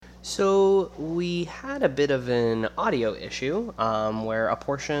So we had a bit of an audio issue where a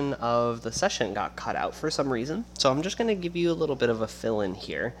portion of the session got cut out for some reason. So I'm just going to give you a little bit of a fill-in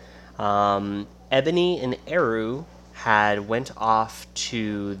here. Ebony and Eru had went off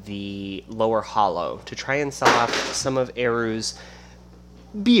to the lower hollow to try and sell off some of Eru's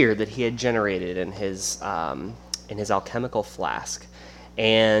beer that he had generated in his alchemical flask.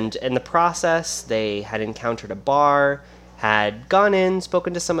 And in the process, they had encountered a bar, had gone in,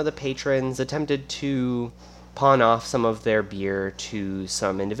 spoken to some of the patrons, attempted to pawn off some of their beer to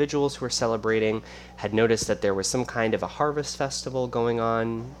some individuals who were celebrating, had noticed that there was some kind of a harvest festival going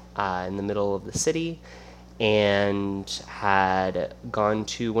on in the middle of the city, and had gone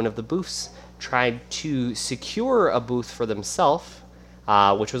to one of the booths, tried to secure a booth for themselves,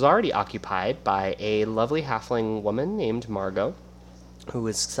 which was already occupied by a lovely halfling woman named Margot, who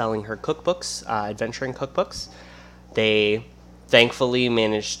was selling her cookbooks, adventuring cookbooks. They thankfully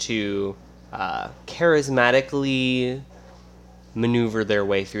managed to charismatically maneuver their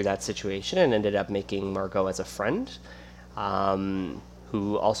way through that situation and ended up making Margot as a friend,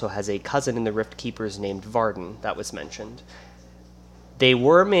 who also has a cousin in the Rift Keepers named Varden that was mentioned. They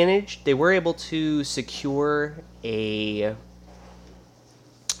were able to secure a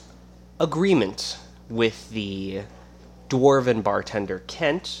agreement with the dwarven bartender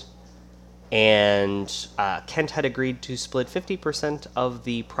Kent, and Kent had agreed to split 50% of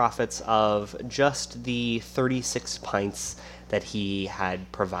the profits of just the 36 pints that he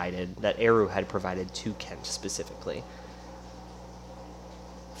had provided, that Eru had provided to Kent specifically.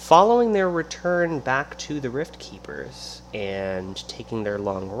 Following their return back to the Rift Keepers and taking their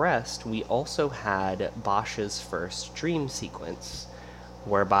long rest, we also had Bosch's first dream sequence,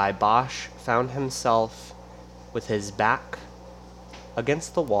 whereby Bosch found himself with his back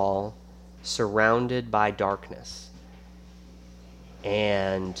against the wall, surrounded by darkness,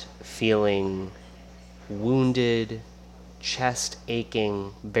 and feeling wounded, chest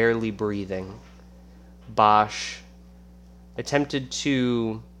aching, barely breathing. Bosch attempted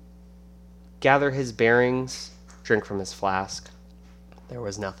to gather his bearings, drink from his flask. There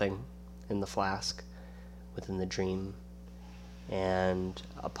was nothing in the flask within the dream, and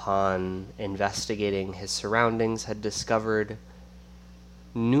upon investigating his surroundings, had discovered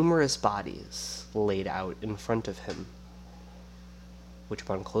numerous bodies laid out in front of him, which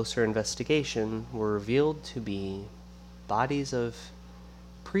upon closer investigation were revealed to be bodies of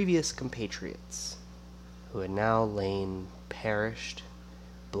previous compatriots who had now lain perished,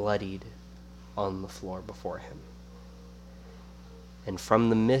 bloodied, on the floor before him. And from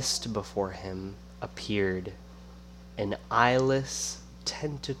the mist before him appeared an eyeless,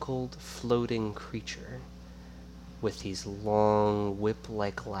 tentacled, floating creature with these long,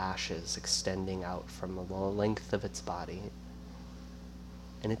 whip-like lashes extending out from the length of its body.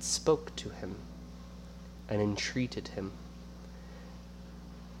 And it spoke to him and entreated him.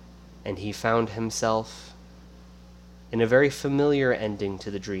 And he found himself in a very familiar ending to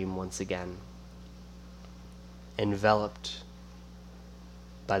the dream once again, enveloped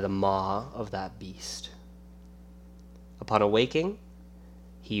by the maw of that beast. Upon awaking,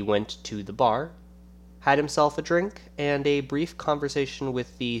 he went to the bar, had himself a drink and a brief conversation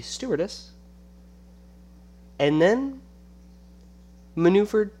with the stewardess, and then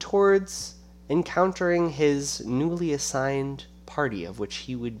maneuvered towards encountering his newly assigned party, of which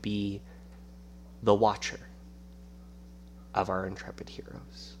he would be the watcher of our intrepid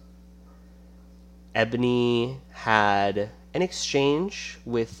heroes. Ebony had an exchange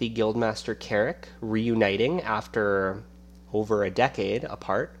with the Guildmaster Carrick, reuniting after over a decade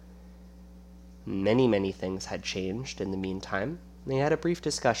apart. Many, many things had changed in the meantime. They had a brief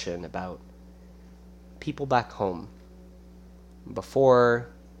discussion about people back home before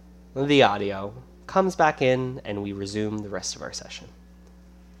the audio comes back in and we resume the rest of our session.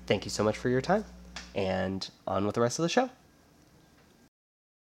 Thank you so much for your time, and on with the rest of the show.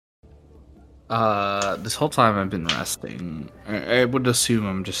 This whole time I've been resting. I would assume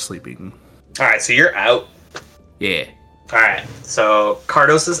I'm just sleeping. Alright, so you're out. Yeah. Alright, so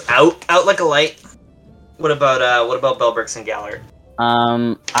Cardos is out like a light. What about Belbrix and Gallard?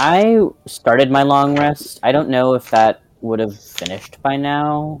 I started my long rest. I don't know if that would have finished by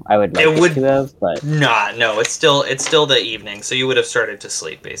now. I would like it to have, but no, it's still the evening, so you would have started to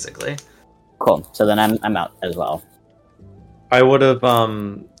sleep basically. Cool. So then I'm out as well. I would have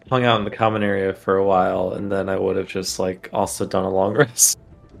hung out in the common area for a while, and then I would have just also done a long rest.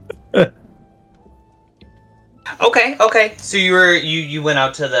 Okay. So you went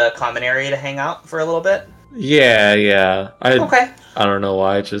out to the common area to hang out for a little bit? Yeah. I don't know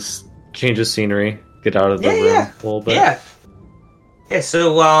why. Just change of scenery, get out of the room a little bit. Yeah,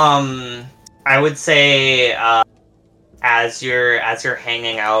 so I would say as you're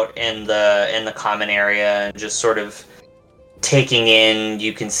hanging out in the common area and just sort of taking in,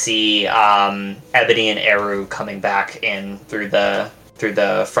 you can see Ebony and Eru coming back in through the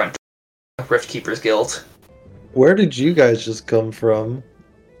front door of Rift Keepers Guild. Where did you guys just come from?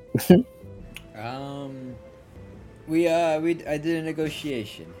 I did a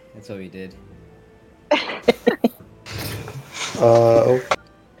negotiation. That's what we did. Okay.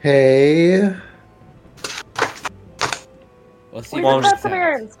 We'll see. We what just works got some out.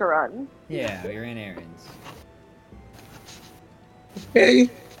 errands to run. Yeah, we ran errands. Hey,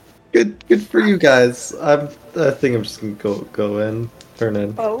 good for you guys. I think I'm just gonna go in, turn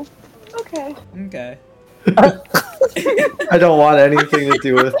in. Oh, okay. Okay. I don't want anything to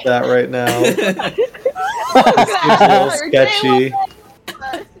do with that right now. It seems a little sketchy.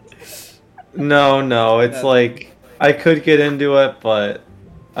 No, it's like I could get into it, but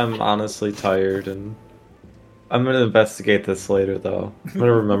I'm honestly tired, and I'm gonna investigate this later. Though I'm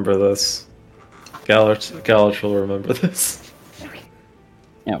gonna remember this. Gallert will remember this.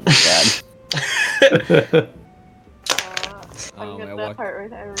 Oh my god. I'm getting I that walk- part right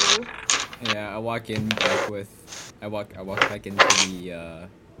there. Really. Yeah, I walk in back with. I walk back into the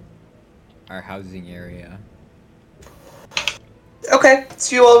our housing area. Okay,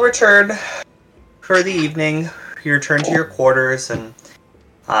 so you all return for the evening. You return to your quarters and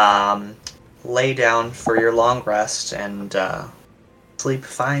lay down for your long rest, and sleep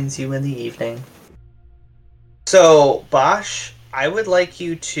finds you in the evening. So, Bosch, I would like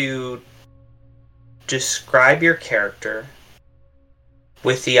you to describe your character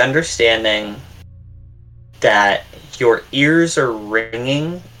with the understanding that your ears are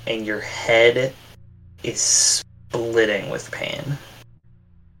ringing and your head is splitting with pain.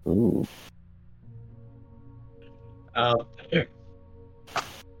 Ooh.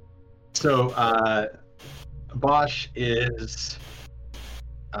 So, Bosch is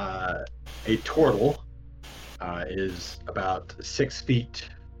a turtle. Is about 6 feet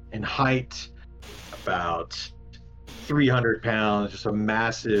in height, about 300 pounds, just a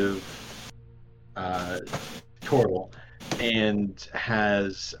massive turtle, and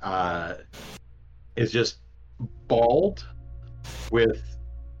is just bald with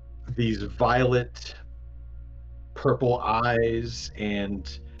these violet purple eyes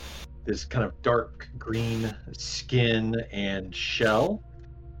and this kind of dark green skin and shell,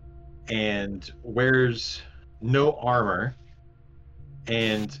 and wears no armor,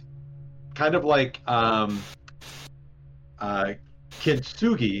 and kind of like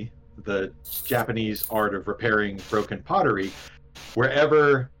kintsugi, the Japanese art of repairing broken pottery,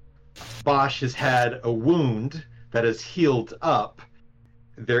 wherever Bosch has had a wound that has healed up,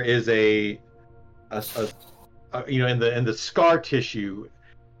 there is in the scar tissue,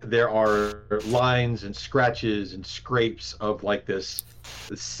 there are lines and scratches and scrapes of like the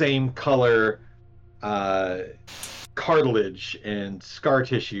same color cartilage and scar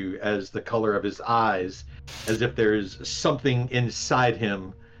tissue as the color of his eyes, as if there's something inside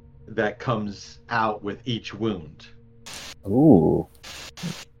him that comes out with each wound. Ooh.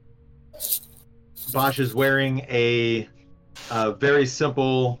 Bosch is wearing a very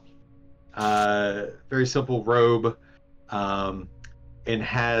simple robe, and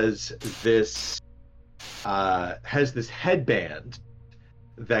has this headband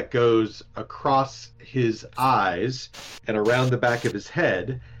that goes across his eyes and around the back of his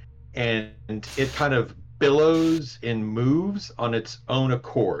head, and it kind of billows and moves on its own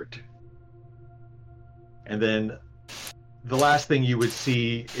accord. And then the last thing you would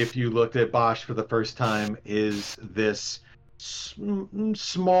see if you looked at Bosch for the first time is this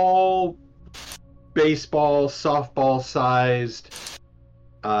small baseball, softball sized,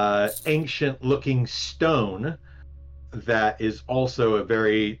 ancient looking stone that is also a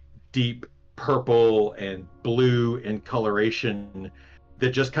very deep purple and blue in coloration,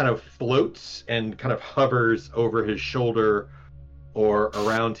 that just kind of floats and kind of hovers over his shoulder or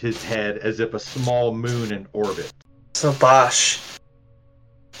around his head as if a small moon in orbit. So, Bosch,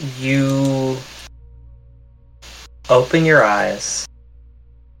 you open your eyes,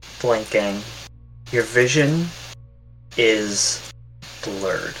 blinking. Your vision is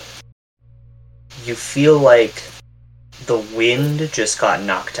blurred. You feel like the wind just got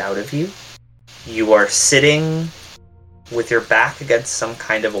knocked out of you. You are sitting with your back against some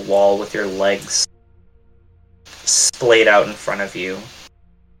kind of a wall with your legs splayed out in front of you.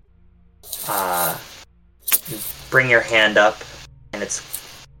 You bring your hand up and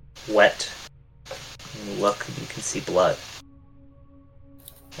it's wet. And you look and you can see blood.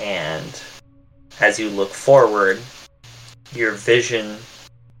 And as you look forward, your vision,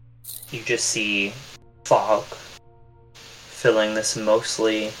 you just see fog filling this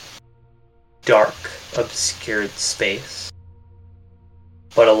mostly dark, obscured space.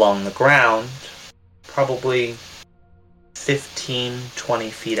 But along the ground, probably 15, 20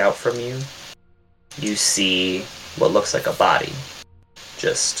 feet out from you, you see what looks like a body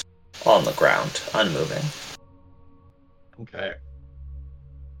just on the ground, unmoving. Okay.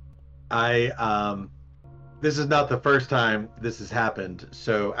 This is not the first time this has happened,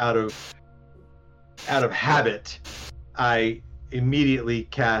 so out of habit, I immediately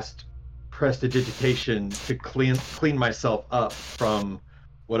cast Prestidigitation to clean myself up from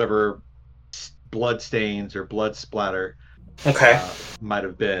whatever blood stains or blood splatter might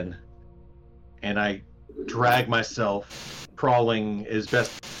have been. And I drag myself, crawling as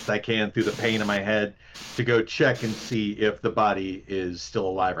best I can through the pain in my head, to go check and see if the body is still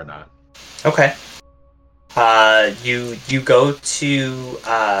alive or not. Okay. You go to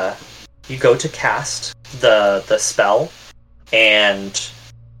cast the spell, and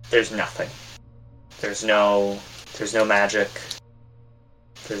there's nothing. There's no magic.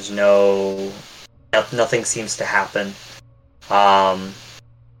 Nothing seems to happen.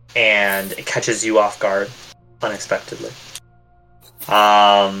 And it catches you off guard unexpectedly.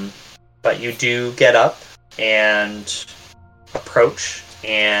 But you do get up and approach,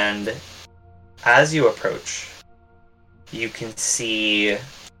 and as you approach, you can see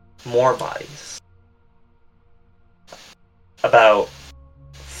more bodies. About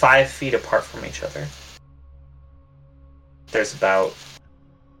 5 feet apart from each other. There's about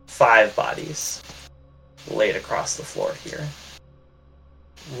 5 bodies laid across the floor here.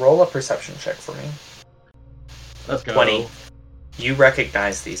 Roll a perception check for me. Let's go. 20. You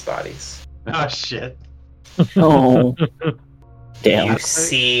recognize these bodies. Oh, shit. Oh. Damn. You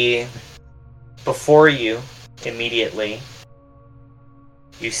see before you, immediately,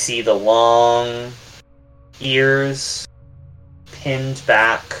 you see the long ears pinned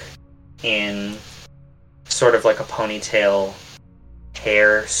back in sort of like a ponytail,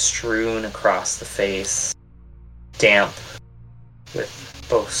 hair strewn across the face, damp with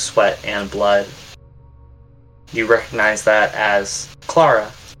both sweat and blood. You recognize that as Clara,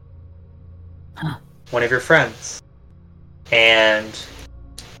 one of your friends. And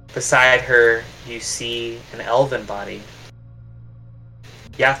beside her, you see an elven body.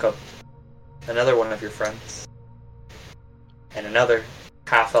 Jakob, another one of your friends. And another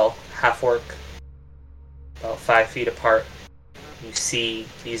half-elf, half-orc, about 5 feet apart. You see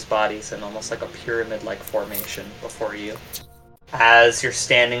these bodies in almost like a pyramid-like formation before you. As you're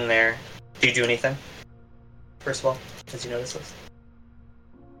standing there, do you do anything? First of all, as you notice this?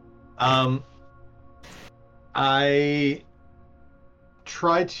 I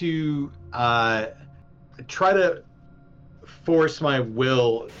try to force my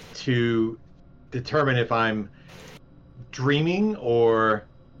will to determine if I'm dreaming or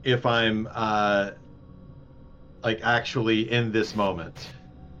if I'm like actually in this moment.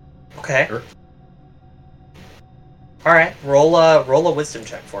 Okay. All right. Roll a wisdom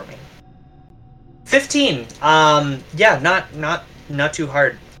check for me. 15. Yeah, not too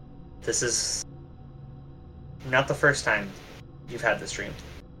hard. This is not the first time you've had this dream,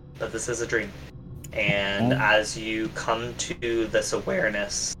 but this is a dream. And as you come to this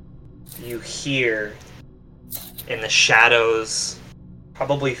awareness, you hear in the shadows,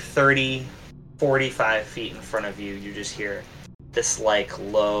 probably 30, 45 feet in front of you, you just hear this like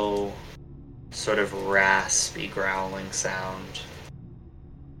low, sort of raspy growling sound,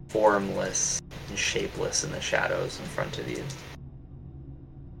 formless and shapeless in the shadows in front of you.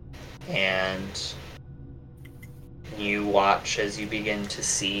 And you watch as you begin to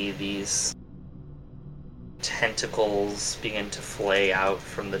see these tentacles begin to flay out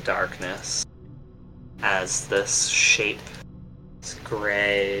from the darkness as this shape, this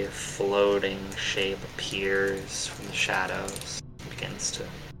gray, floating shape appears from the shadows and begins to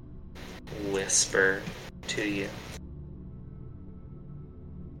whisper to you.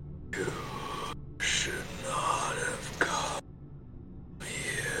 You should not have come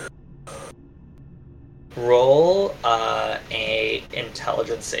here. Roll a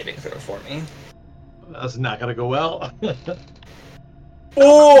intelligence saving throw for me. That's not gonna go well.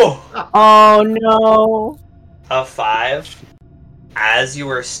 Oh! Oh no! A 5. As you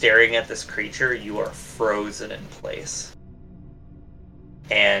are staring at this creature, you are frozen in place.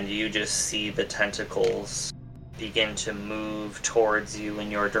 And you just see the tentacles begin to move towards you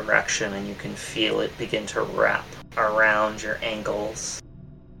in your direction, and you can feel it begin to wrap around your ankles,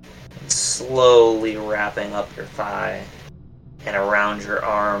 and slowly wrapping up your thigh and around your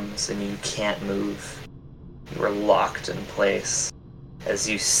arms, and you can't move. You are locked in place as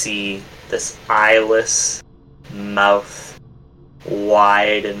you see this eyeless mouth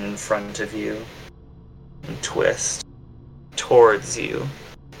widen in front of you and twist towards you.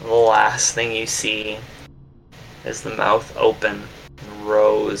 The last thing you see is the mouth open, and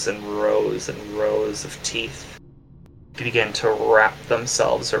rows and rows and rows of teeth begin to wrap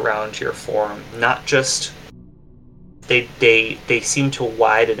themselves around your form. Not just they seem to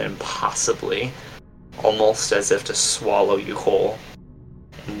widen impossibly, almost as if to swallow you whole.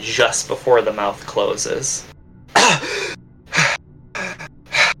 And just before the mouth closes,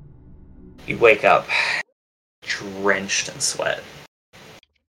 you wake up drenched in sweat.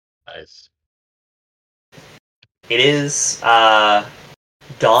 Nice. It is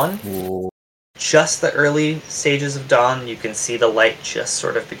dawn. Ooh. Just the early stages of dawn. You can see the light just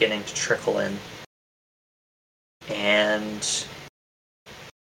sort of beginning to trickle in. And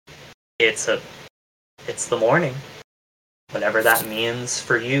it's the morning. Whatever that means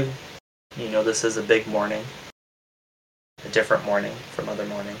for you. You know this is a big morning. A different morning from other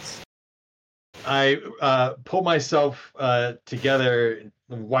mornings. I pull myself together,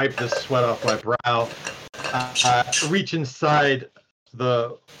 wipe the sweat off my brow, reach inside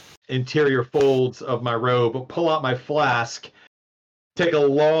the interior folds of my robe, pull out my flask, take a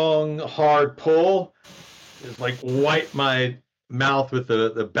long, hard pull, just like wipe my mouth with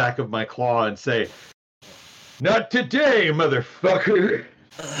the back of my claw and say, "Not today, motherfucker!"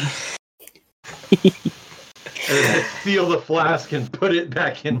 And I seal the flask and put it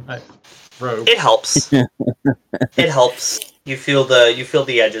back in my robe. It helps. It helps. You feel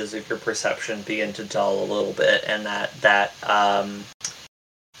the edges of your perception begin to dull a little bit, and that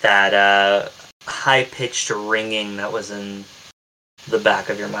high-pitched ringing that was in the back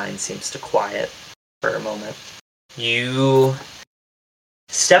of your mind seems to quiet for a moment. You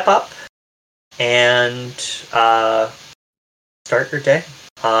step up and start your day.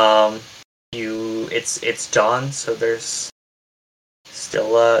 It's dawn, so there's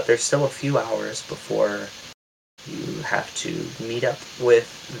still a few hours before you have to meet up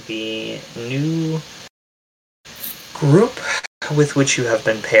with the new group with which you have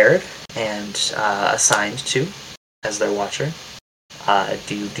been paired and assigned to as their watcher.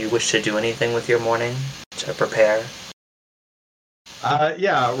 Do you wish to do anything with your morning to prepare?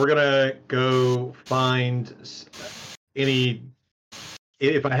 Yeah, we're gonna go find any.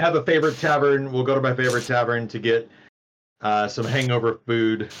 If I have a favorite tavern, we'll go to my favorite tavern to get some hangover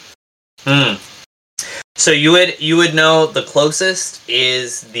food. So you would know the closest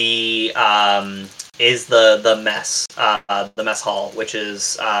is the mess hall, which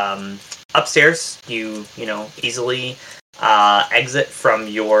is upstairs. You easily exit from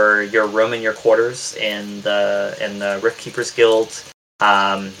your room and your quarters in the Rift Keepers Guild.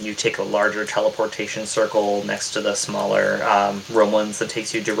 You take a larger teleportation circle next to the smaller room ones that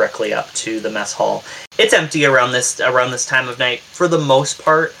takes you directly up to the mess hall. It's empty around this time of night for the most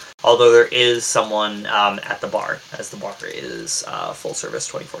part, although there is someone at the bar, as the bar is full service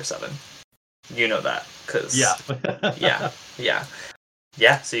 24/7. You know that because yeah.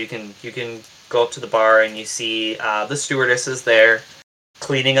 So you can go up to the bar and you see the stewardess is there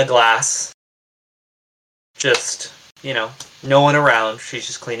cleaning a glass. Just no one around. She's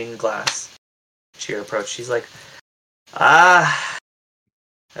just cleaning the glass. To your approach, she's like, rough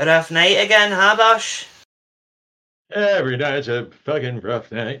night again, huh, Bosch? Every night's a fucking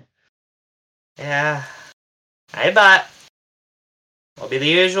rough night. Yeah, I bet. Will be the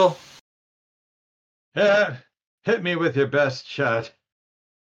usual. Hit me with your best shot.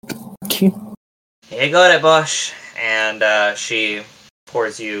 You got it, Bosch. And she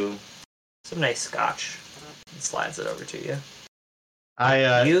pours you some nice scotch and slides it over to you.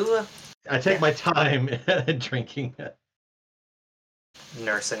 I take my time drinking it.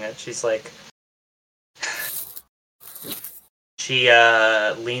 Nursing it. She's like... She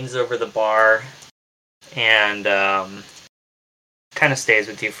leans over the bar and kind of stays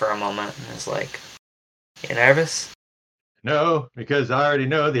with you for a moment and is like, "You nervous?" No, because I already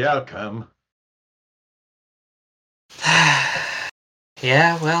know the outcome.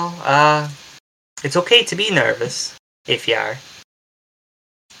 Yeah, well, it's okay to be nervous if you are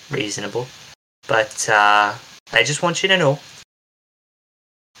reasonable. But I just want you to know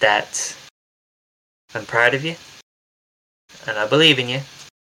that I'm proud of you and I believe in you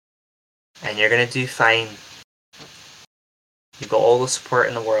and you're gonna do fine. You've got all the support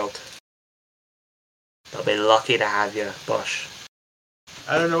in the world. They'll be lucky to have you, Bosch.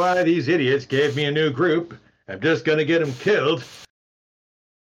 I don't know why these idiots gave me a new group. I'm just gonna get them killed.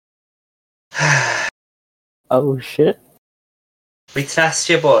 Oh shit. We trust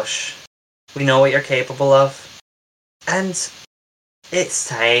you, Bosch. We know what you're capable of. And it's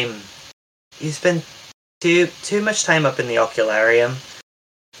time. You spend too much time up in the ocularium.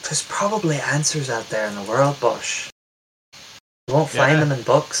 There's probably answers out there in the world, Bosch. You won't find them in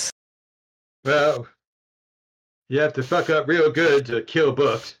books. Well, you have to fuck up real good to kill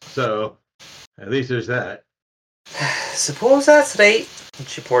books, so at least there's that. Suppose that's right. And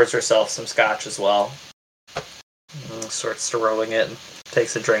she pours herself some scotch as well. Starts stirring it and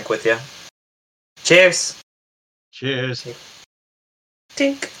takes a drink with you. Cheers! Cheers.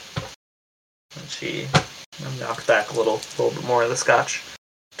 Tink! And she knocked back a little bit more of the scotch.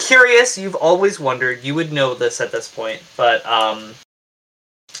 Curious, you've always wondered, you would know this at this point, but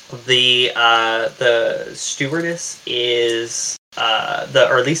the stewardess is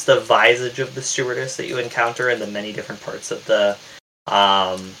or at least the visage of the stewardess that you encounter in the many different parts of the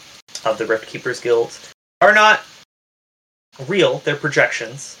Rift Keepers Guild are not real. They're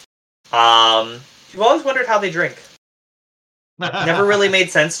projections. You've always wondered how they drink. Never really made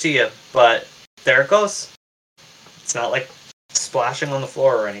sense to you, but there it goes. It's not like splashing on the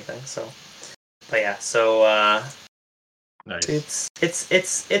floor or anything. So, but yeah. So nice.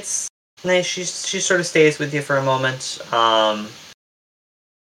 It's nice. She sort of stays with you for a moment, and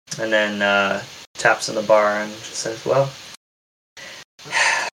then taps on the bar and just says, "Well,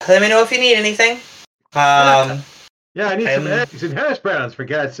 let me know if you need anything." Yeah, I need some eggs and hash browns for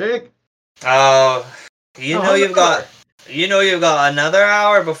God's sake. You've got another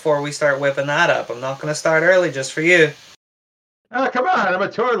hour before we start whipping that up. I'm not going to start early just for you. Oh, come on! I'm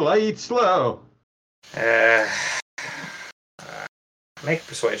a turtle. I eat slow. Make a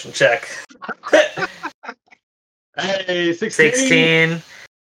persuasion check. Hey, 16. 16.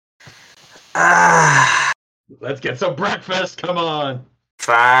 Let's get some breakfast. Come on.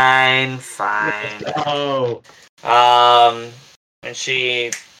 Fine. Oh. And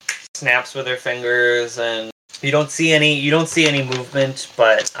she snaps with her fingers, and you don't see any movement,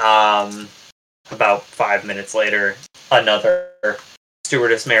 but about 5 minutes later, another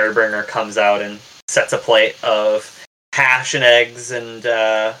stewardess Marybringer comes out and sets a plate of hash and eggs and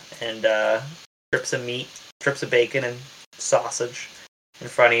strips of meat, strips of bacon and sausage in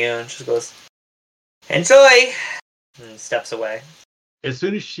front of you, and she goes, "Enjoy!" and steps away. As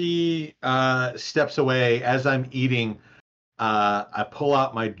soon as she steps away, as I'm eating, I pull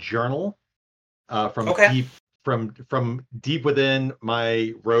out my journal from deep within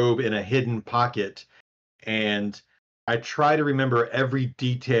my robe in a hidden pocket, and I try to remember every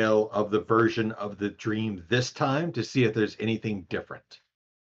detail of the version of the dream this time to see if there's anything different.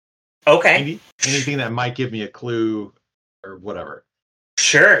 Okay. Anything that might give me a clue or whatever.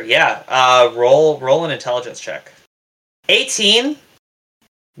 Sure, yeah. Roll an intelligence check. 18.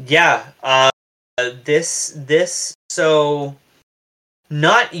 Yeah. This so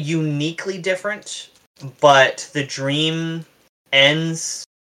not uniquely different, but the dream ends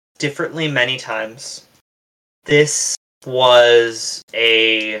differently many times. This was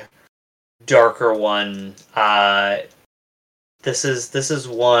a darker one. This is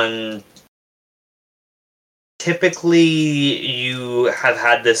one. Typically, you have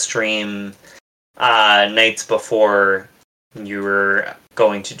had this dream nights before you were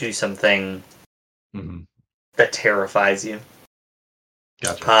going to do something that terrifies you.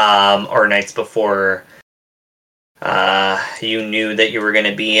 Gotcha. Or nights before you knew that you were going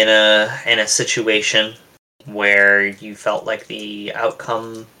to be in a situation where you felt like the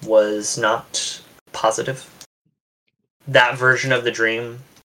outcome was not positive. That version of the dream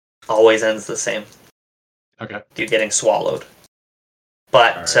always ends the same. Okay. You getting swallowed.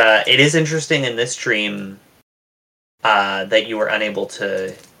 But it is interesting in this dream that you were unable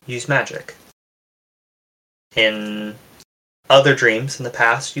to use magic. In other dreams in the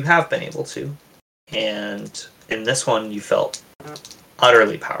past, you have been able to. And in this one, you felt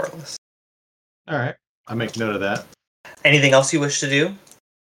utterly powerless. All right. I'll make note of that. Anything else you wish to do?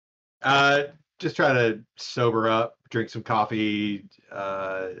 Just try to sober up, drink some coffee.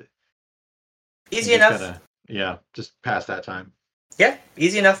 Easy enough. Just pass that time. Yeah,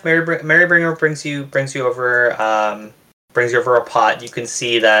 easy enough. Marybringer brings you over a pot. You can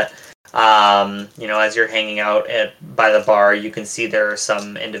see that as you're hanging out by the bar, you can see there are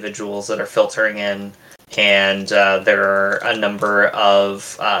some individuals that are filtering in, and there are a number of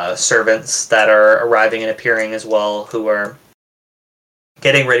servants that are arriving and appearing as well, who are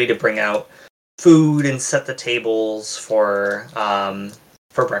getting ready to bring out food and set the tables for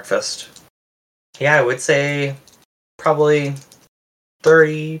breakfast. Yeah, I would say probably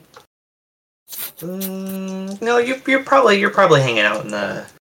 30. No, you're probably hanging out in the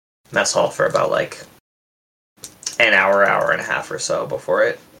mess hall for about like an hour and a half or so before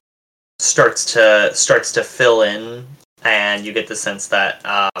it starts to fill in, and you get the sense that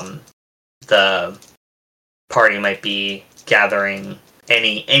the party might be gathering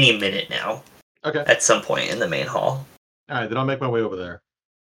any minute now. Okay. At some point in the main hall. All right, then I'll make my way over there.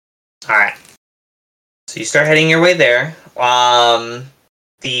 All right. So you start heading your way there.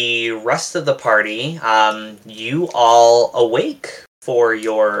 The rest of the party, you all awake for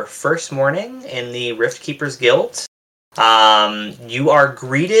your first morning in the Rift Keepers Guild. You are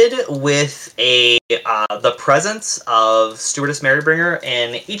greeted with the presence of Stewardess Marybringer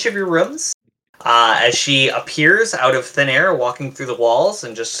in each of your rooms. As she appears out of thin air, walking through the walls,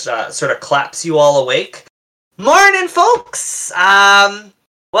 and just sort of claps you all awake. Morning, folks!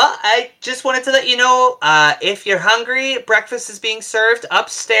 Well, I just wanted to let you know, if you're hungry, breakfast is being served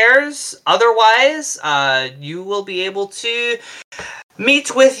upstairs. Otherwise, you will be able to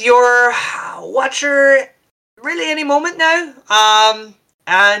meet with your watcher really any moment now.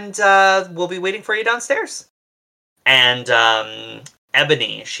 And we'll be waiting for you downstairs. And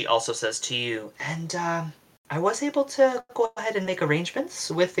Ebony, she also says to you, and I was able to go ahead and make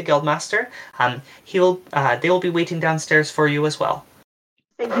arrangements with the guildmaster. They will be waiting downstairs for you as well.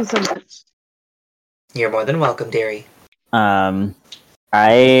 Thank you so much. You're more than welcome, dearie.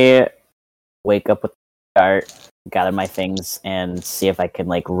 I wake up with a start, gather my things, and see if I can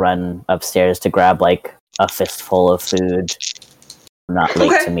run upstairs to grab a fistful of food. I'm not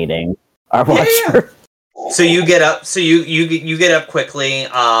late to meeting our watcher. Yeah. So you get up. So you get up quickly.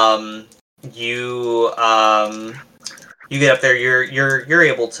 You get up there. You're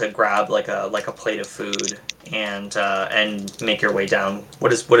able to grab like a plate of food and make your way down.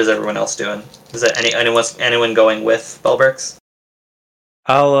 What is everyone else doing? Is that anyone going with Belbrix?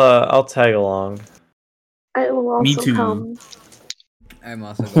 I'll tag along. I will also Me too. come. I'm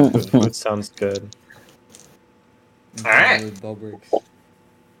also going to Food sounds good. All right. with Belbrix.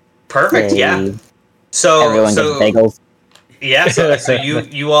 Perfect. Yay. Yeah. So Everyone gets bagels. Yeah, so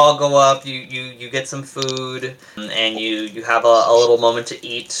you all go up, you get some food, and you have a little moment to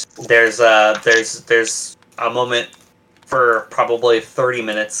eat. There's a moment for probably 30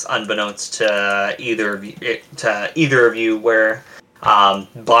 minutes, unbeknownst to either of you, where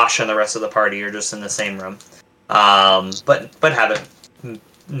Bosch and the rest of the party are just in the same room, but haven't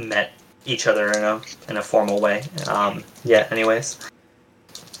met each other in a formal way. Anyways,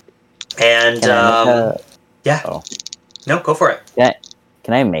 and yeah. Oh. No, go for it.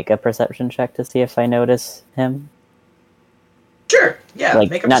 Can I make a perception check to see if I notice him? Sure. Yeah.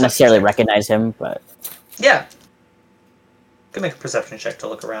 Not necessarily recognize him, but yeah. Can make a perception check to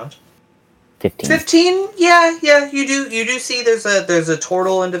look around. 15. 15? Yeah. You do see there's a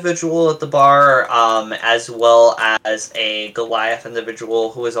turtle individual at the bar, as well as a Goliath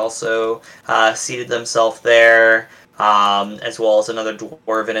individual who has also seated themselves there. As well as another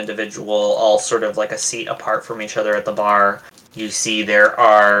dwarven individual, all sort of like a seat apart from each other at the bar. You see there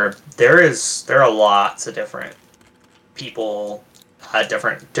are lots of different people,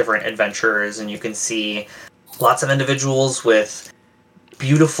 different adventurers, and you can see lots of individuals with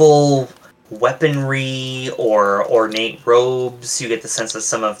beautiful weaponry or ornate robes. You get the sense that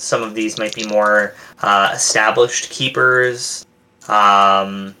some of these might be more established keepers,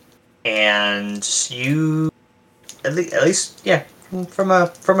 and you. At least, yeah. From a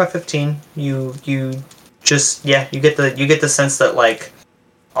 15, you just you get the sense that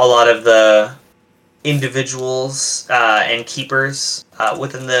a lot of the individuals and keepers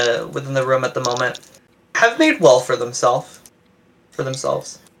within the room at the moment have made well for themselves.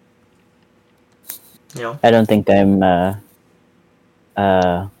 You know. I don't think I'm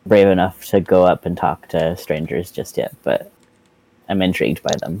brave enough to go up and talk to strangers just yet, but I'm intrigued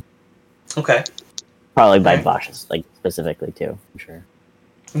by them. Okay. Probably by Bosch's, specifically too. I'm sure.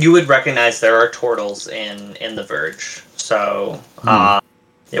 You would recognize there are turtles in the Verge, so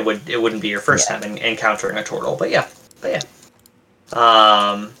it wouldn't be your first time encountering a turtle, but yeah.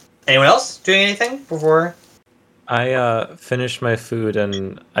 Anyone else doing anything before? I finished my food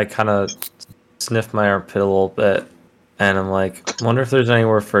and I kind of sniffed my armpit a little bit, and I'm like, wonder if there's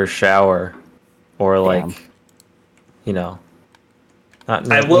anywhere for a shower, or Not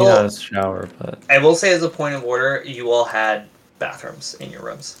a shower, but I will say, as a point of order, you all had bathrooms in your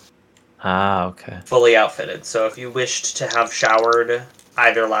rooms. Ah, okay. Fully outfitted. So if you wished to have showered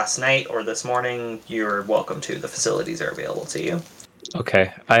either last night or this morning, you're welcome to. The facilities are available to you.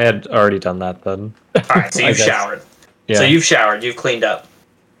 Okay, I had already done that then. Alright, so you've showered. Yeah. So you've showered, you've cleaned up.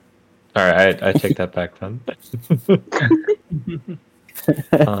 Alright, I take that back then.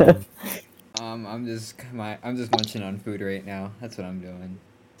 I'm just munching on food right now. That's what I'm doing.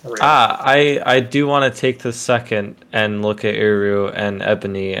 I do want to take the second and look at Iru and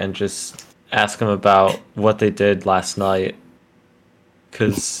Ebony and just ask them about what they did last night.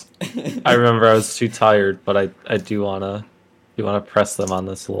 Because I remember I was too tired, but I do wanna press them on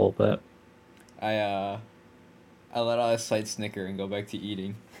this a little bit. I let out a slight snicker and go back to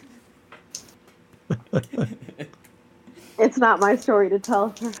eating. It's not my story to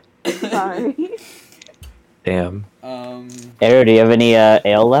tell. Sorry. Damn. Aero, do you have any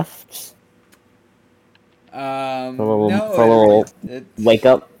ale left? No. Wake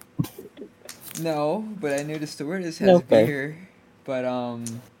up. No, but I knew the stewardess has beer. But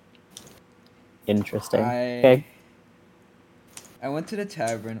Interesting. I went to the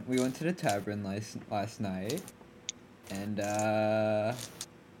tavern. We went to the tavern last night, and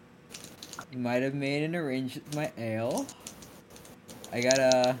might have made an arrangement with my ale. I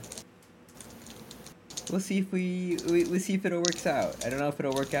gotta. We'll see if we'll see if it works out. I don't know if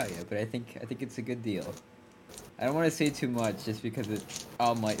it'll work out yet, but I think it's a good deal. I don't want to say too much just because it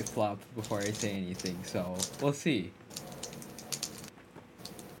all might flop before I say anything. So we'll see.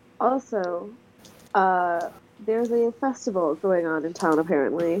 Also, there's a festival going on in town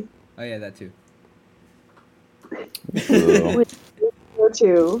apparently. Oh yeah, that too. Which we'll go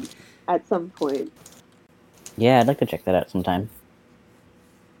to at some point. Yeah, I'd like to check that out sometime.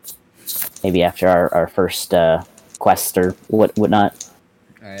 Maybe after our first quest or whatnot.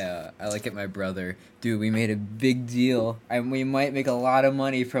 I look at my brother. Dude, we made a big deal, and we might make a lot of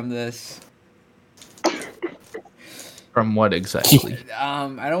money from this. From what exactly?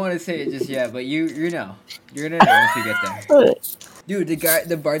 I don't want to say it just yet, but you know, you're gonna know once we get there. Dude,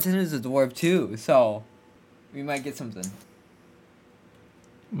 the bartender's a dwarf too, so we might get something.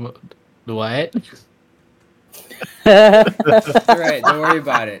 What? Alright, don't worry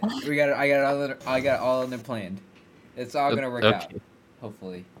about it. I got it all under planned. It's all gonna work out.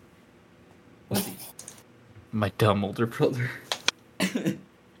 Hopefully. We'll see. My dumb older brother.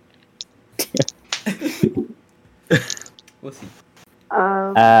 We'll see.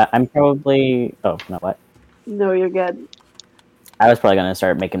 I'm probably. Oh, no, what? No, you're good. I was probably gonna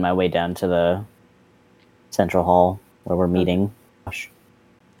start making my way down to the central hall where we're meeting.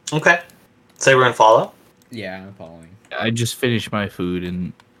 Okay. So we're gonna follow? Yeah, I'm following. I just finished my food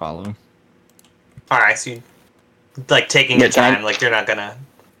and follow. Alright, so you like taking your time, like you're not gonna.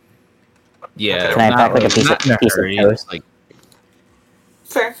 Yeah. Can I pack like a piece of toast? Like,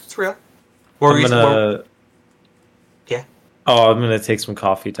 fair, it's real. Yeah. Oh, I'm gonna take some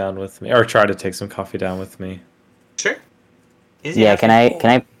coffee down with me, or try to take some coffee down with me. Sure. Easy Yeah, enough. can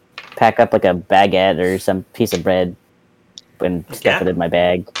I pack up like a baguette or some piece of bread and stuff it in my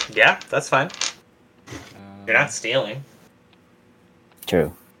bag? Yeah, that's fine. You're not stealing.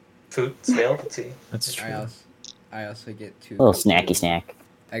 True. Food, stale, tea. That's true. I also get two. A little snacky snack.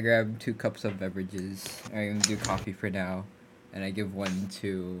 I grab 2 cups of beverages. I'm gonna do coffee for now, and I give one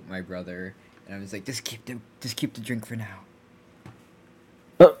to my brother. And I'm just like, just keep the drink for now.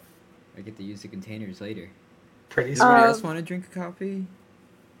 I get to use the containers later. Pretty Does anybody else want to drink a coffee?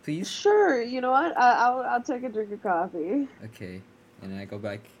 Please? Sure, you know what? I'll take a drink of coffee. Okay. And I go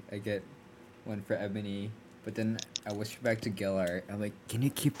back, I get one for Ebony, but then I whisper back to Gellart. I'm like, can you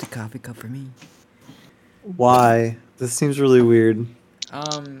keep the coffee cup for me? Why? This seems really weird.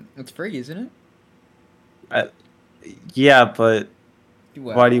 It's free, isn't it? Yeah, but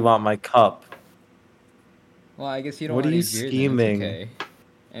Well, why do you want my cup? Well, I guess you don't What want are you any beer, scheming? then it's okay.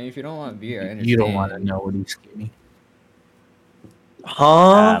 And if you don't want beer, I understand. you don't want to know what he's scheming.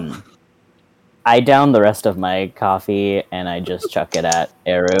 Huh? I down the rest of my coffee and I just chuck it at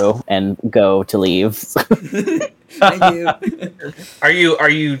Eru and go to leave. Thank you. Are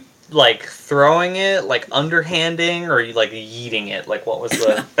you like throwing it, like underhanding, or are you like yeeting it? Like what was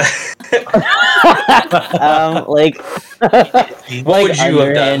the? Like What would you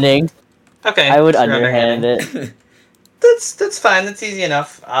have done? underhanding. Okay, I would so you're underhand underhanding. it. That's fine. That's easy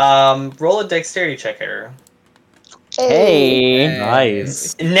enough. Roll a dexterity check here. Hey.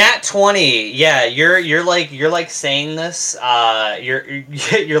 Nice. Nat 20. Yeah, you're like saying this.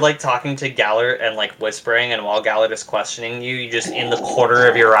 You're like talking to Gallert and like whispering, and while Gallert is questioning you, you just in the corner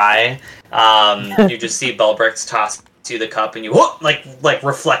of your eye, you just see Belbrecht toss you the cup, and you whoop, like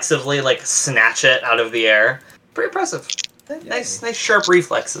reflexively like snatch it out of the air. Pretty impressive. Nice sharp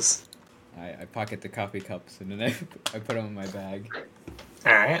reflexes. I pocket the coffee cups and then I put them in my bag.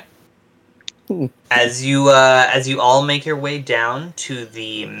 All right. As you all make your way down to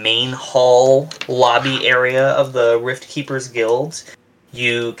the main hall lobby area of the Rift Keepers Guild,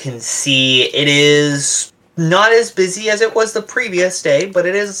 you can see it is not as busy as it was the previous day, but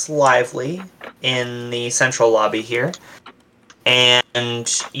it is lively in the central lobby here.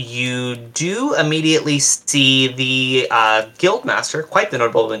 And you do immediately see the guildmaster, quite the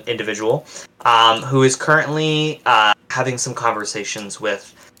notable individual, who is currently having some conversations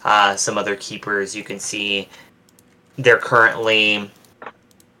with some other keepers. You can see they're currently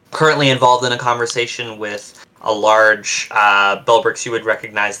involved in a conversation with a large Belbrix. You would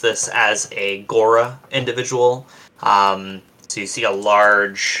recognize this as a Gora individual. So you see a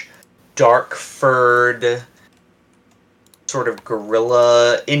large, dark-furred, sort of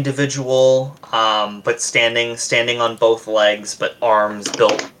gorilla individual, but standing on both legs, but arms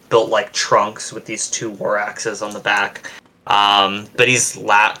built like trunks with these two war axes on the back. But he's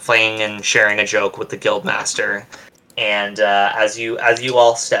laughing and sharing a joke with the guildmaster. And as you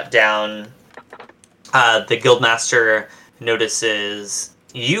all step down, the guildmaster notices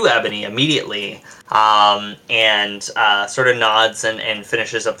you, Ebony, immediately, and sort of nods and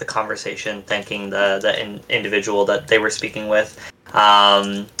finishes up the conversation, thanking the individual that they were speaking with,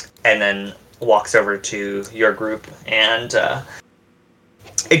 and then walks over to your group and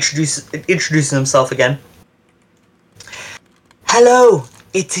introduces himself again. Hello,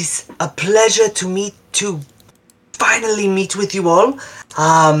 it is a pleasure to finally meet with you all.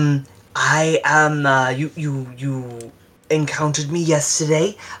 I am, you encountered me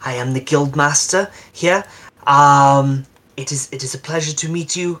yesterday. I am the guildmaster here. It is a pleasure to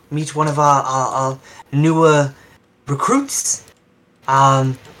meet one of our newer recruits.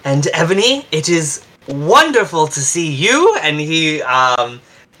 And Ebony, it is wonderful to see you. And he,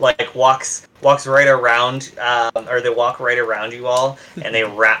 walks right around, or they walk right around you all, and they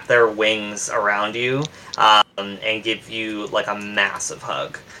wrap their wings around you, and give you, like, a massive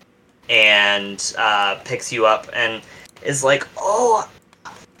hug. And picks you up and is like, "Oh,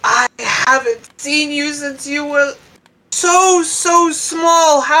 I haven't seen you since you were so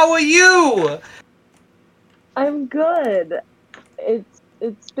small. How are you?" I'm good.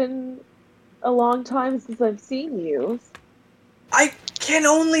 It's been a long time since I've seen you. I can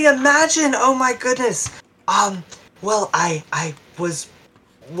only imagine. Oh my goodness. Well, I was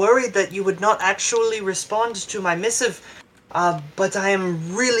worried that you would not actually respond to my missive. But I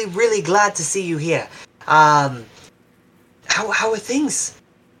am really glad to see you here. How are things?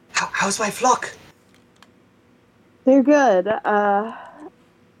 How's my flock? They're good.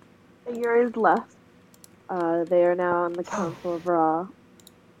 Yours left. They are now on the Council of Ra.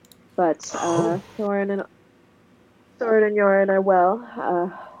 But Thorin and Yorin are well.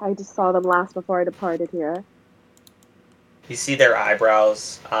 I just saw them last before I departed here. You see their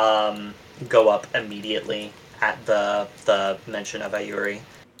eyebrows go up immediately at the mention of Ayuri.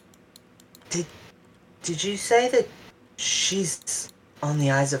 Did you say that she's on the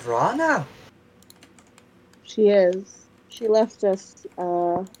Eyes of Ra now? She is. She left us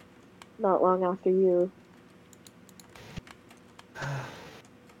not long after you.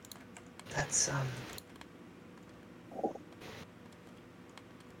 That's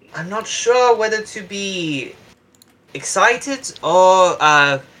I'm not sure whether to be excited or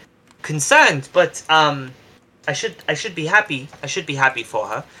concerned, but I should be happy. I should be happy for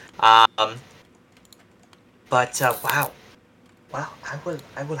her. But wow,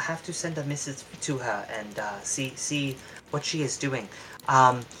 I will have to send a message to her and see what she is doing.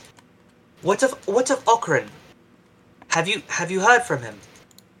 What of Okran? Have you heard from him?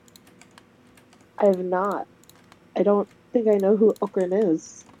 I have not. I don't think I know who Okran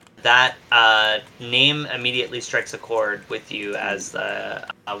is. That name immediately strikes a chord with you as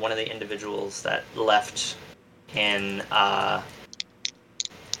one of the individuals that left in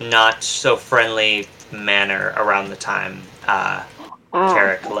not so friendly manner around the time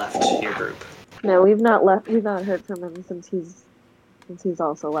Carrick left your group. No, we've not left. We've not heard from him since he's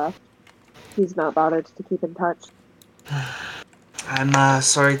also left. He's not bothered to keep in touch. I'm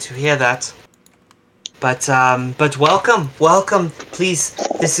sorry to hear that. But welcome. Please,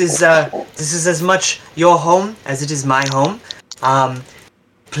 this is as much your home as it is my home.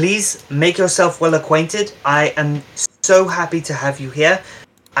 Please make yourself well acquainted. I am so happy to have you here,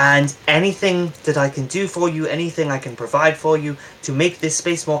 and anything that I can do for you, anything I can provide for you to make this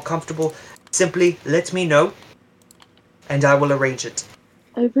space more comfortable, simply let me know, and I will arrange it.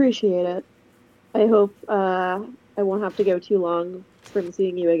 I appreciate it. I hope I won't have to go too long from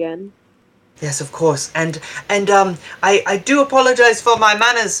seeing you again. Yes, of course, and I do apologize for my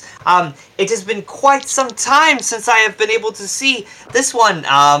manners. It has been quite some time since I have been able to see this one.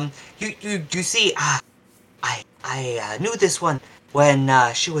 You see, I knew this one when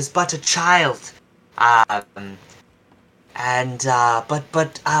she was but a child. Where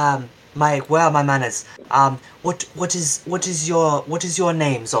are my manners? What is your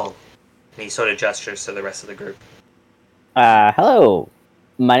name, Zol? And he sort of gestures to the rest of the group. Hello.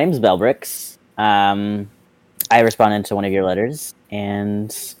 My name's Belbrix. I responded to one of your letters,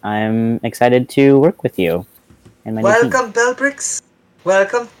 and I'm excited to work with you. And my new team. Welcome, Belbrix.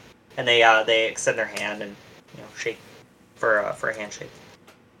 Welcome. And they extend their hand and shake for a handshake.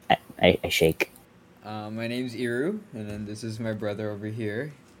 I shake. My name's Iru, and then this is my brother over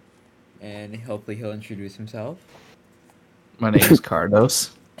here, and hopefully he'll introduce himself. My name is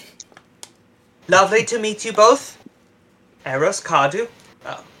Cardos. Lovely to meet you both. Eru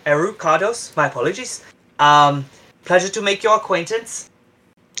Cardos. My apologies. Pleasure to make your acquaintance.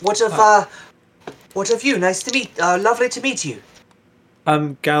 What of you? Nice to meet. Lovely to meet you.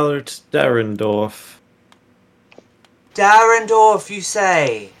 I'm Gellert Derendorf. Darendorf, you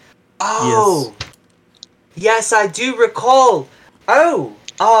say? Oh, yes, I do recall. Oh,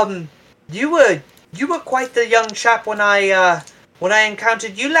 you were quite the young chap when I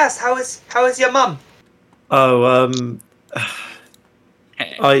encountered you last. How is your mum? Oh,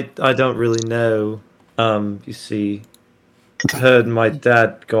 I don't really know. You see, I heard my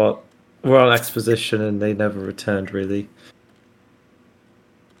dad were on exposition and they never returned really.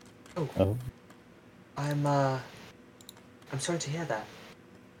 Oh. I'm sorry to hear that.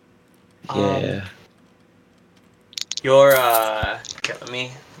 Yeah. You're okay, let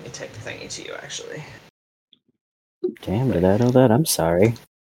me take the thingy to you actually. Damn, did I know that? I'm sorry.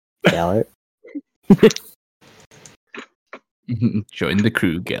 Gallert. Join the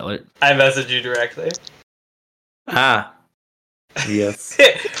crew, Gellert. I messaged you directly. Ah. Yes.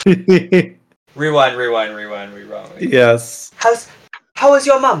 Rewind. Yes. How is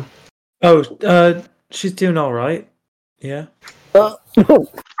your mum? Oh, she's doing all right. Yeah. No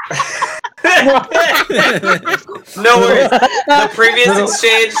worries. The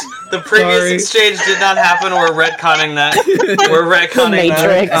previous exchange did not happen. We're retconning that. We're retconning.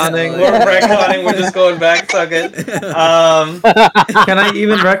 We're just going back. Fuck it. Can I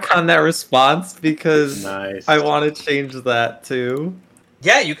even retcon that response? Because Nice. I want to change that too.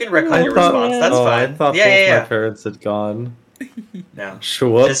 Yeah, you can retcon your response. That's fine. I thought both my parents had gone. No.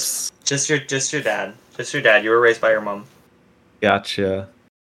 Whoops. Just your dad. Just your dad. You were raised by your mom. Gotcha.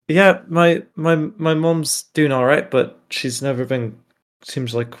 Yeah, my mom's doing all right, but she's never been.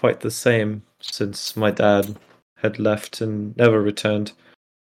 Seems like quite the same since my dad had left and never returned.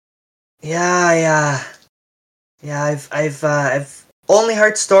 Yeah. I've only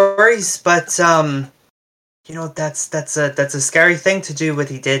heard stories, but that's a scary thing to do what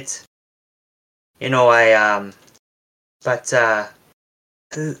he did. But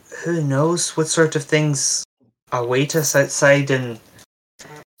who knows what sort of things await us outside in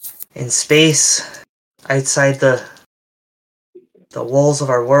space, outside the walls of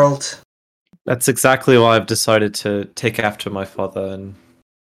our world. That's exactly why I've decided to take after my father and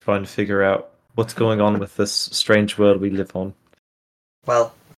try and figure out what's going on with this strange world we live on.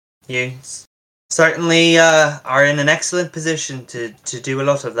 Well, you certainly are in an excellent position to do a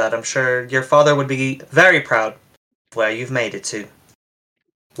lot of that. I'm sure your father would be very proud of where you've made it to.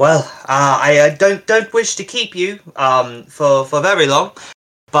 Well, I don't wish to keep you for very long,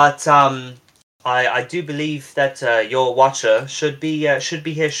 but I do believe that your watcher should be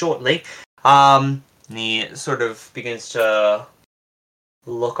here shortly. And he sort of begins to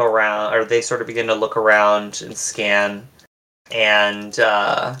look around, or they sort of begin to look around and scan, and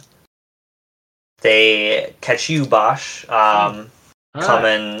they catch you, Bosch,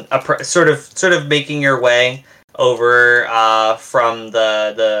 coming, sort of making your way over from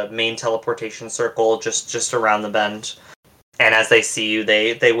the main teleportation circle, just around the bend. And as they see you,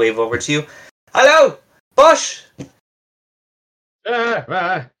 they wave over to you. Hello, Bosch.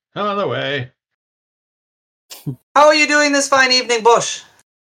 I'm on the way. How are you doing this fine evening, Bosch?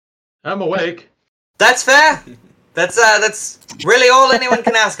 I'm awake. That's fair. That's really all anyone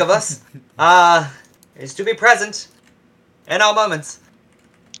can ask of us. Is to be present in our moments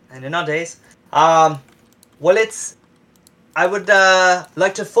and in our days. I would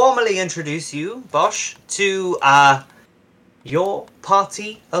like to formally introduce you, Bosch, to your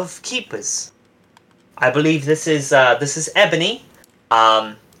party of keepers. I believe this is Ebony.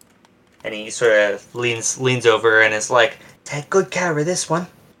 And he sort of leans over and is like, take good care of this one,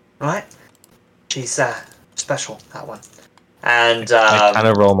 right? She's special, that one. And I kind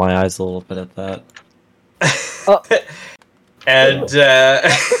of roll my eyes a little bit at that. And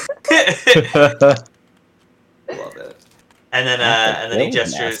love it. And then he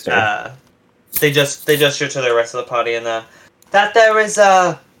gestures. They gesture to the rest of the party, and that there is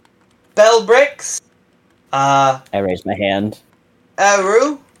Belbrix. I raise my hand.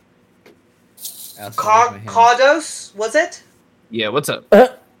 Eru. Cardos, was it? Yeah, what's up?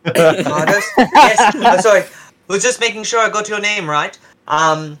 Cardos? Yes. I'm sorry. Was just making sure I got your name right.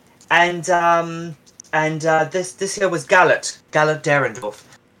 This here was Gallert Derendorf.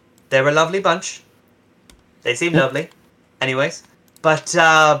 They're a lovely bunch. They seem lovely. Anyways. But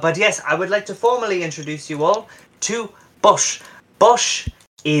yes, I would like to formally introduce you all to Bosch. Bosch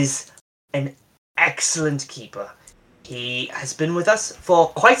is an excellent keeper. He has been with us for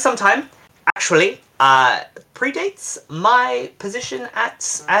quite some time. Actually, predates my position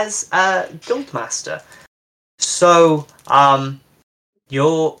as guildmaster. So,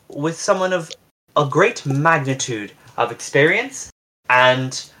 you're with someone of a great magnitude of experience,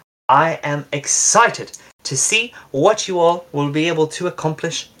 and I am excited to see what you all will be able to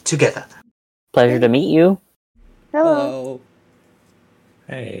accomplish together. Pleasure to meet you. Hello.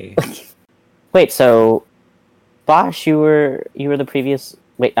 Hey. Wait, so Bosch, you were the previous.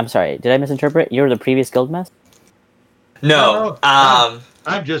 Wait, I'm sorry. Did I misinterpret? You were the previous guildmaster? No, I'm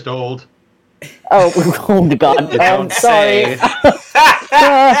just old. Oh, oh God! I'm Don't sorry. say.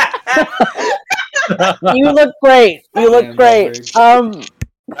 You look great. You look Damn, great. Robert.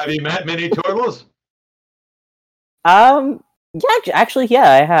 Have you met many Torgles? Yeah, actually, yeah,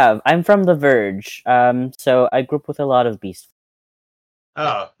 I have. I'm from the Verge. So I grew up with a lot of beasts.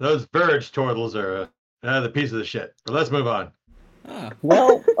 Oh, those Verge Torgles are the piece of the shit. But let's move on. Ah,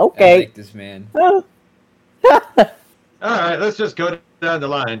 Well, I okay. like this man. All right, let's just go down the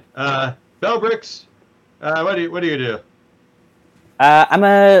line. Bellbricks, what do you do? I'm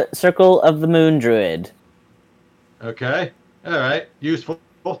a Circle of the Moon druid. Okay, all right, useful.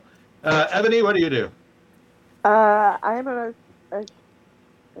 Ebony, what do you do? I'm a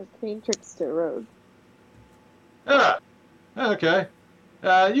arcane trickster rogue. Ah, okay,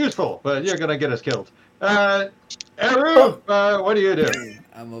 useful, but you're gonna get us killed. Eru, what do you do?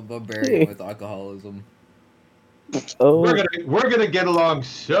 I'm a barbarian with alcoholism. Oh. We're gonna get along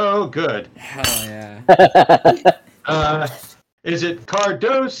so good. Hell yeah. Is it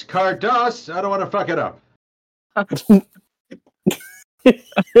Cardos? I don't want to fuck it up.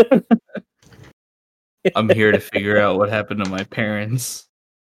 I'm here to figure out what happened to my parents.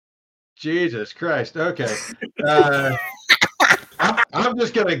 Jesus Christ. Okay. I'm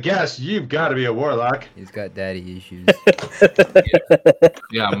just gonna guess you've got to be a warlock. He's got daddy issues.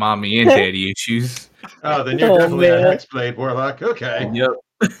 Yeah, mommy and daddy issues. Oh, then you're Oh, definitely a man. hexblade warlock. Okay. Yep.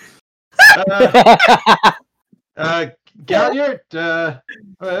 Galliard,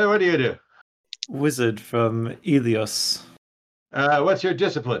 what do you do? Wizard from Elios. What's your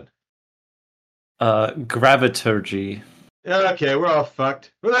discipline? Graviturgy. Okay, we're all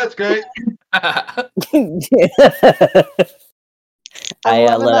fucked. Well, that's great. I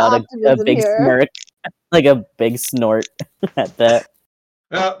I'm let out a optimism big here. smirk, like a big snort at that.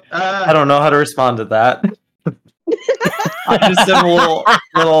 Well, I don't know how to respond to that. I just am a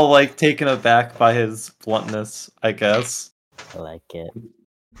little like taken aback by his bluntness, I guess. I like it.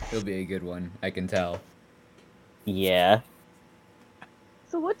 He'll be a good one, I can tell. Yeah.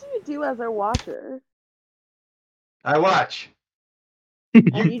 So what do you do as our watcher? I watch.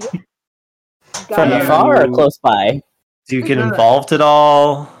 You just From got afar or close by? Do you get involved at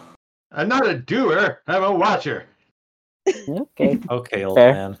all? I'm not a doer. I'm a watcher. Okay. Okay, old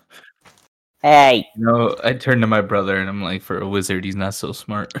Fair. man. Hey. No, I turned to my brother and I'm like, for a wizard, he's not so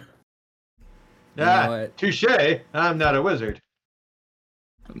smart. You know what? Touche. I'm not a wizard.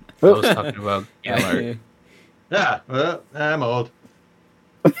 I was talking about Gallard. Yeah, well, I'm old.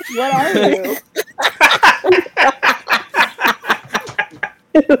 What are you?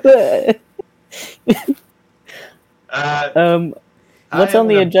 What's on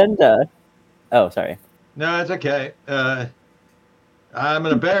the agenda? Oh, sorry. No, it's okay. I'm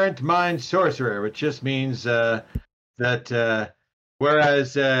an aberrant mind sorcerer, which just means that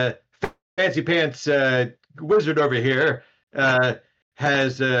whereas Fancy Pants Wizard over here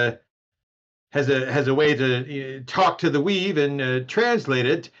has a way to talk to the weave and translate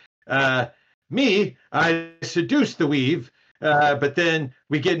it. Me, I seduce the weave, but then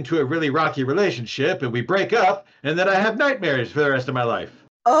we get into a really rocky relationship and we break up, and then I have nightmares for the rest of my life.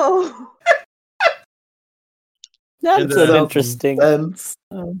 Oh. That's And, an interesting. And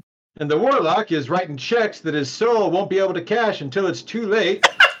the warlock is writing checks that his soul won't be able to cash until it's too late.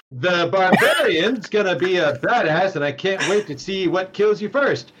 The barbarian's gonna be a badass, and I can't wait to see what kills you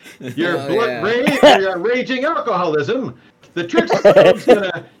first. Your rage or your raging alcoholism. The trickster's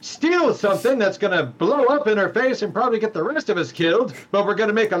gonna steal something that's gonna blow up in her face and probably get the rest of us killed, but we're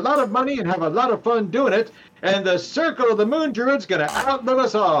gonna make a lot of money and have a lot of fun doing it. And the Circle of the Moon Druid's gonna outlive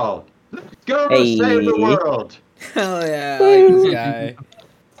us all. Let's go save the world. Hell yeah, I like this guy.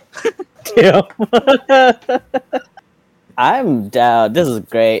 I'm down. This is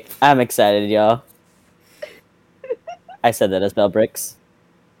great. I'm excited, y'all. I said that as Bell Bricks.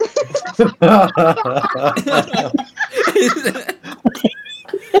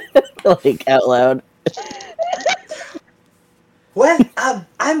 Like out loud. Well,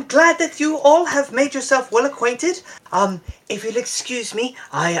 I'm glad that you all have made yourself well acquainted. If you'll excuse me,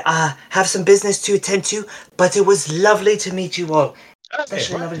 I have some business to attend to, but it was lovely to meet you all.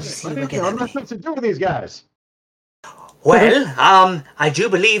 Especially lovely to see you again. What am I supposed to do with these guys? Well, I do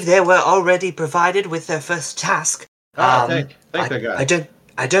believe they were already provided with their first task. Thank the guy.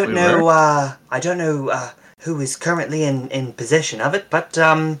 I don't We know. were? I don't know who is currently in possession of it, but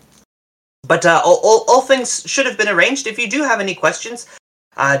all things should have been arranged. If you do have any questions,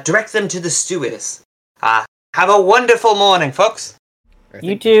 direct them to the stewardess. Have a wonderful morning, folks.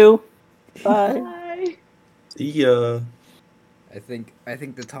 You too. Bye. Bye. See ya. I think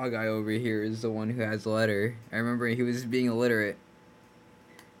the tall guy over here is the one who has the letter. I remember he was being illiterate.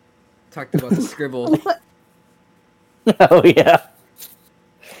 Talked about the scribble. Oh yeah.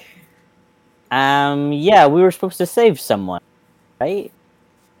 Yeah, we were supposed to save someone, right?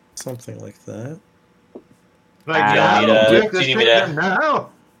 Something like that. Like, Do you now, need me to- we have do you need save me to- them now.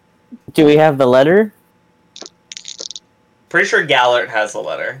 Do we have the letter? Pretty sure Gallert has the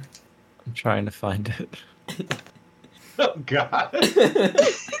letter. I'm trying to find it. Oh God.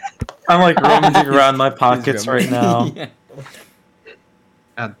 I'm like rummaging around my He's pockets right now. Yeah.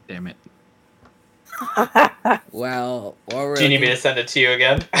 God damn it. Well, while we're Do you need me looking- to send it to you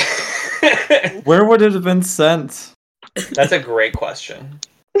again? Where would it have been sent? That's a great question.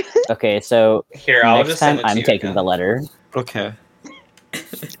 Okay, so Here, I'll next just time send it to I'm you taking again. the letter. Okay.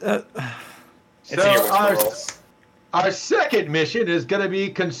 It's So in your whisper rolls. our second mission is going to be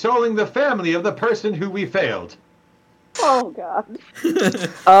consoling the family of the person who we failed. Oh god.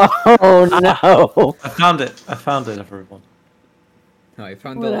 Oh no! I found it, everyone. Oh, I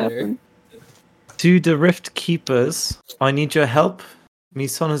found the What letter. happened? To the Rift Keepers, I need your help. My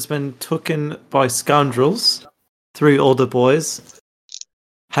son has been taken by scoundrels. 3 older boys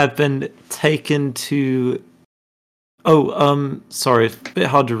have been taken to... sorry, a bit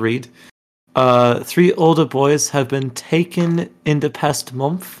hard to read. 3 older boys have been taken in the past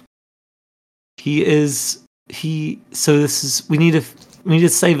month. We need to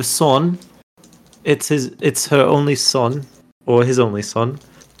save a son. It's her only son, or his only son.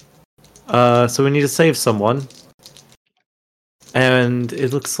 So we need to save someone. And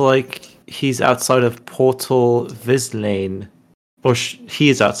it looks like he's outside of Portal Vislane. Or he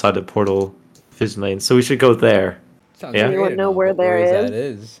is outside of Portal Vislane, so we should go there. Sounds Yeah. great Anyone and know all, where but where there that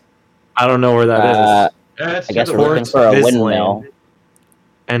is? is? I don't know where that is. That's I guess to the we're looking west. for a Vislane. windmill.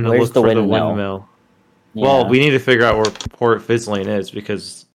 And Where's look the for the windmill? windmill. Yeah. Well, we need to figure out where Port Vislane is,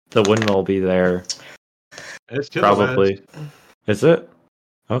 because the windmill will be there. It's to the Probably. Is it?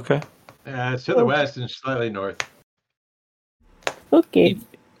 Okay. west. It's to the west and slightly north. Okay.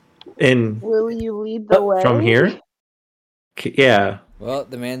 Will you lead the way? From here? Yeah. Well,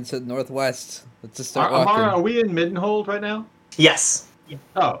 the man said northwest. Let's just start walking. Amara, are we in Middenhold right now? Yes.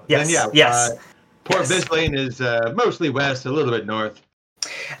 Oh, Yes, then yeah. yes. Port Yes. Vislane is mostly west, a little bit north.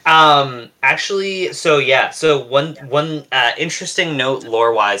 Actually, so one interesting note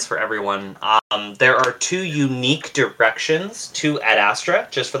lore-wise for everyone. There are 2 unique directions to Ad Astra,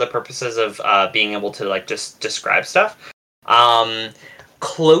 just for the purposes of being able to like just describe stuff.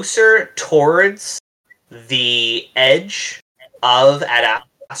 Closer towards the edge of Ad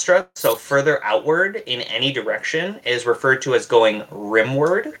Astra, so further outward in any direction, is referred to as going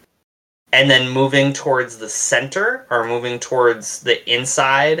rimward. And then moving towards the center, or moving towards the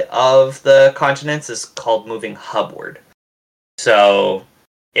inside of the continents, is called moving hubward. So,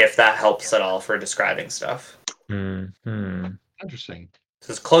 if that helps at all for describing stuff. Mm-hmm. Interesting.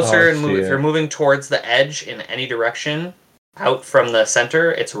 So it's closer, Oh, I and see if you're it. moving towards the edge in any direction, out from the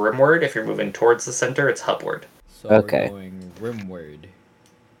center, it's rimward. If you're moving towards the center, it's hubward. So Okay. we're going rimward.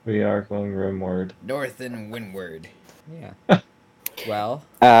 We are going rimward. North and windward. Yeah. Well,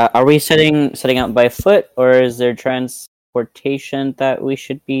 Are we setting out by foot, or is there transportation that we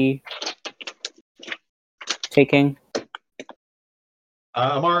should be taking?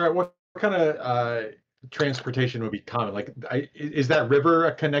 Amara, what kind of transportation would be common? Like, is that river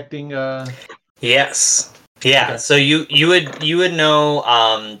a connecting? Yes. Yeah. Okay. So you would know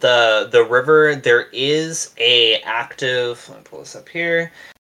the river. There is a active. Let me pull this up here.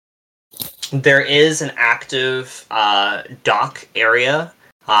 There is an active dock area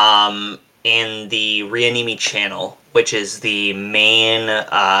in the Rianimi Channel, which is the main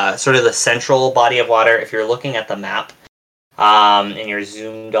sort of the central body of water. If you're looking at the map and you're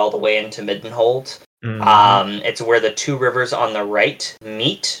zoomed all the way into Middenhold, it's where the 2 rivers on the right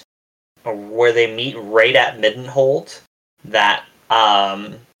meet, or where they meet right at Middenhold. that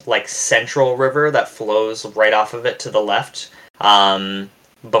like central river that flows right off of it to the left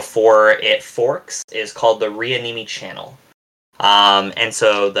before it forks is called the Rianimi Channel. And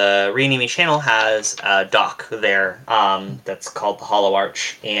so the Rianimi Channel has a dock there that's called the Hollow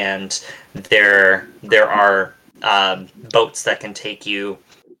Arch, and there are boats that can take you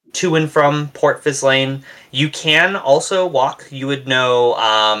to and from Port Fislane. You can also walk. You would know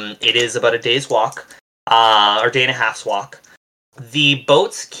it is about a day's walk, or day and a half's walk. The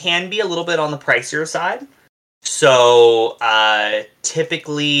boats can be a little bit on the pricier side. So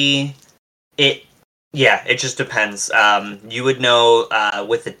typically it just depends. You would know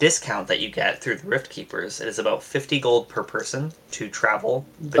with the discount that you get through the Rift Keepers, it is about 50 gold per person to travel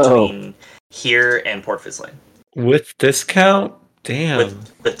between here and Port Fislane. With discount? Damn.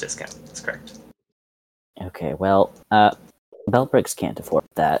 With discount, that's correct. Okay, well, Bellbricks can't afford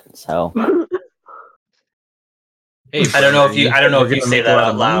that, so Hey, I don't know if you we're gonna say make a that lot out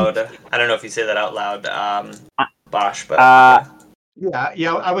of money? loud. I don't know if you say that out loud, Bosch, but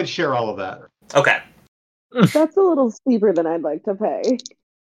Yeah, I would share all of that. okay. That's a little steeper than I'd like to pay.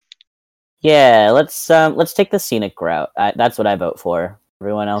 yeah, let's take the scenic route. That's what I vote for.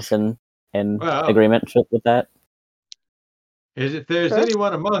 Everyone else in Well, agreement with that? if there's Sure.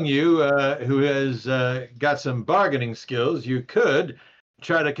 anyone among you who has got some bargaining skills, you could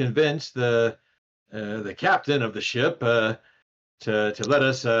try to convince the captain of the ship to let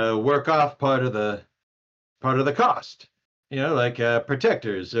us work off part of the cost. Like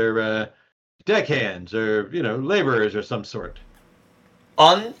protectors or deckhands or laborers or some sort.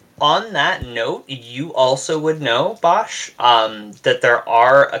 On that note, you also would know, Bosch, that there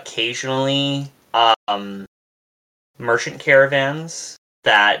are occasionally merchant caravans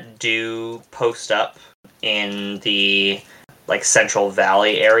that do post up in the like Central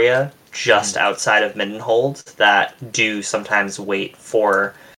Valley area, just outside of Middenhold, that do sometimes wait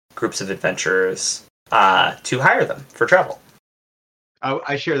for groups of adventurers to hire them for travel.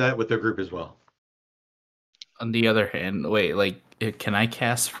 I share that with the group as well. On the other hand, wait, like, can I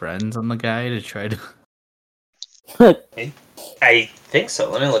cast friends on the guy to try to? I think so.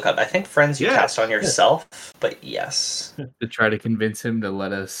 Let me look up. I think friends you Yes. cast on yourself, but yes. To try to convince him to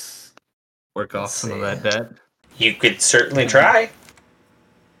let us work off some of that debt? You could certainly try.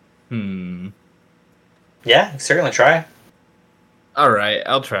 Yeah, certainly try. Alright,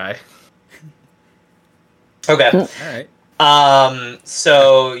 I'll try. Okay. Alright.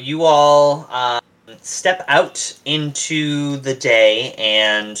 So you all step out into the day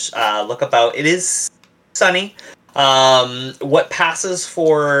and look about. It is sunny. What passes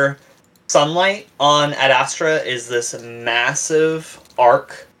for sunlight on Ad Astra is this massive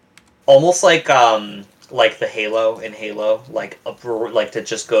arc, almost like the Halo in Halo, like that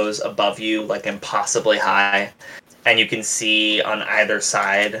just goes above you, like impossibly high, and you can see on either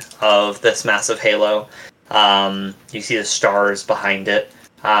side of this massive halo. You see the stars behind it,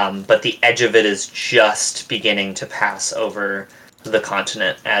 but the edge of it is just beginning to pass over the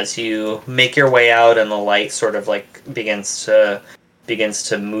continent as you make your way out, and the light sort of like begins to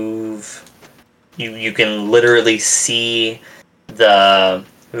move. You can literally see the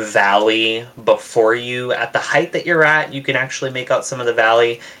valley before you. At the height that you're at, you can actually make out some of the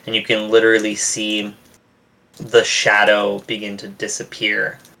valley, and you can literally see the shadow begin to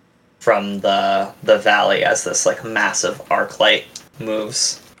disappear from the valley as this like massive arc light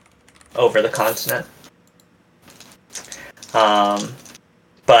moves over the continent.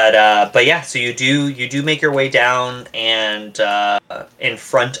 But yeah, so you do make your way down, and in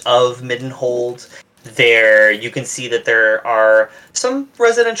front of Middenhold, there you can see that there are some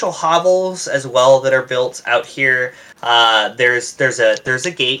residential hovels as well that are built out here. There's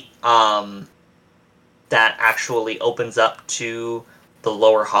a gate that actually opens up to the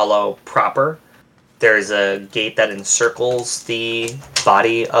lower hollow proper. There's a gate that encircles the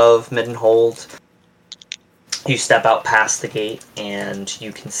body of Middenhold. You step out past the gate, and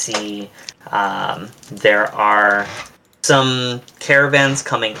you can see there are some caravans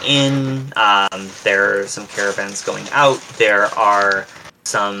coming in. There are some caravans going out. There are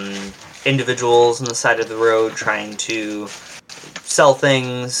some individuals on the side of the road trying to sell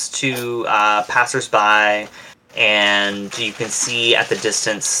things to passersby. And you can see at the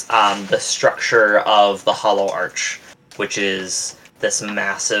distance the structure of the Hollow Arch, which is this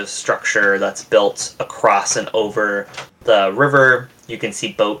massive structure that's built across and over the river. You can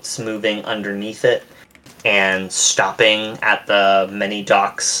see boats moving underneath it and stopping at the many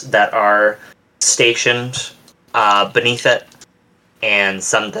docks that are stationed beneath it, and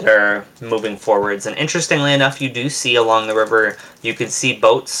some that are moving forwards. And interestingly enough, you do see along the river, you can see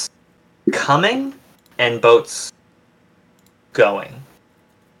boats coming and boats going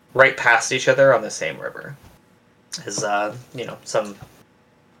right past each other on the same river. As some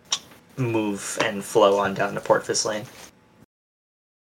move and flow on down to Port Fislane.